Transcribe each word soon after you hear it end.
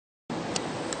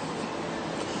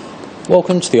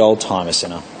Welcome to the Oldtimer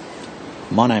Centre.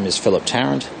 My name is Philip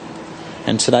Tarrant,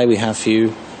 and today we have for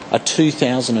you a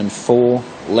 2004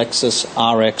 Lexus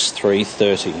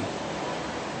RX330.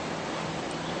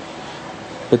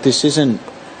 But this isn't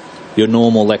your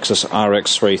normal Lexus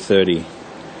RX330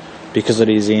 because it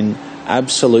is in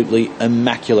absolutely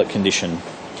immaculate condition,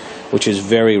 which is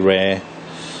very rare,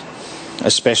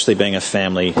 especially being a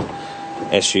family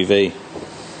SUV.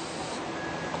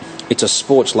 It's a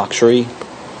sports luxury,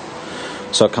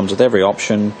 so it comes with every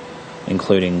option,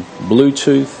 including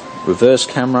Bluetooth, reverse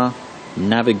camera,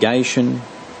 navigation.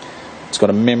 It's got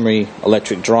a memory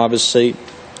electric driver's seat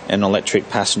and an electric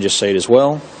passenger seat as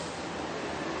well.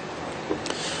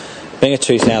 Being a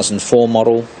 2004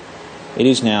 model, it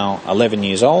is now 11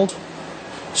 years old.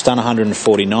 It's done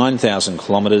 149,000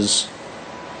 kilometres,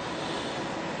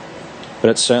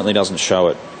 but it certainly doesn't show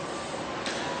it.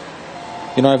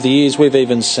 You know, over the years we've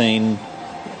even seen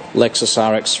Lexus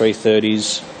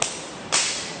RX330s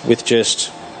with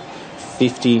just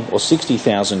 50 or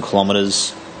 60,000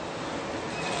 kilometres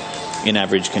in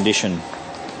average condition,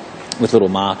 with little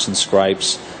marks and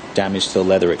scrapes, damage to the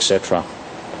leather, etc.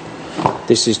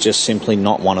 This is just simply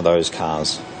not one of those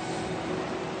cars.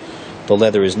 The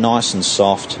leather is nice and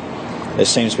soft. There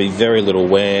seems to be very little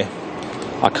wear.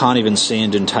 I can't even see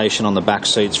indentation on the back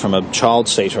seats from a child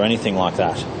seat or anything like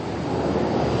that.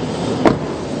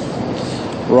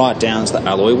 Right down to the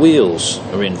alloy wheels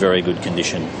are in very good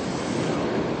condition.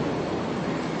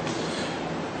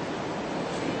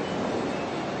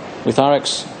 With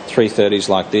RX330s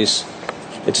like this,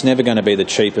 it's never going to be the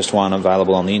cheapest one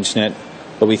available on the internet,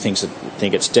 but we think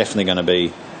it's definitely going to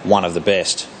be one of the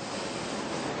best.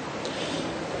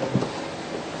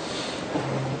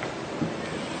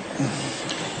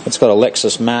 It's got a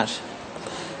Lexus mat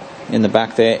in the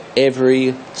back there.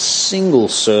 Every single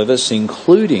service,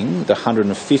 including the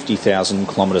 150,000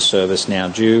 kilometre service now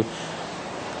due,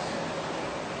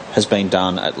 has been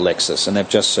done at Lexus, and they've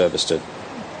just serviced it.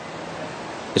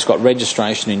 It's got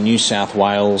registration in New South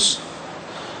Wales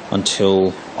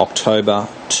until October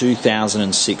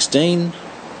 2016,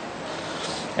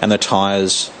 and the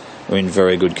tyres are in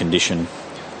very good condition.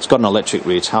 It's got an electric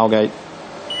rear tailgate,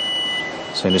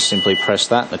 so you just simply press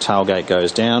that, the tailgate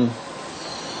goes down.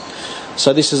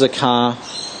 So this is a car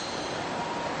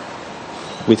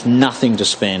with nothing to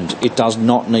spend. It does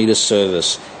not need a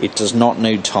service. It does not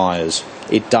need tyres.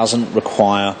 It doesn't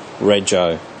require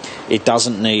rego. It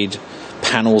doesn't need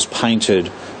panels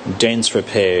painted, dents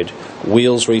repaired,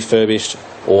 wheels refurbished,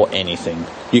 or anything.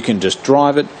 You can just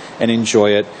drive it and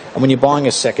enjoy it. And when you're buying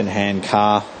a second-hand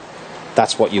car,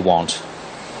 that's what you want.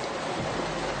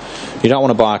 You don't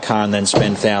want to buy a car and then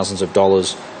spend thousands of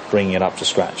dollars bringing it up to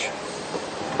scratch.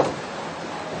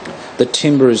 The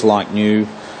timber is like new.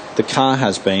 The car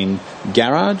has been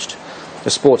garaged.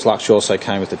 The Sports Luxury also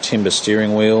came with a timber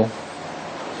steering wheel.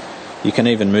 You can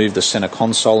even move the centre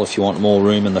console if you want more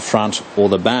room in the front or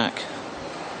the back.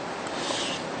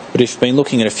 But if you've been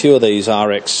looking at a few of these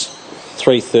RX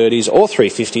 330s or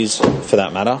 350s for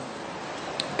that matter,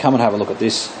 come and have a look at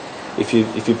this. If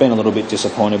you've been a little bit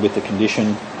disappointed with the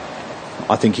condition,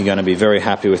 I think you're going to be very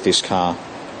happy with this car.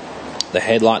 The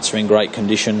headlights are in great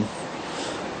condition.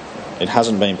 It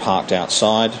hasn't been parked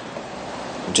outside,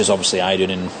 which has obviously aided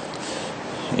in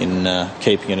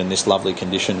keeping it in this lovely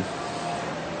condition.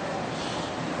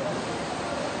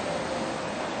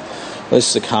 This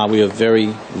is a car we are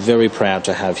very, very proud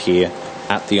to have here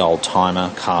at the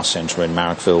Oldtimer Car Centre in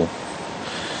Marrickville.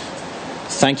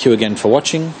 Thank you again for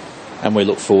watching, and we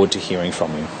look forward to hearing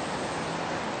from you.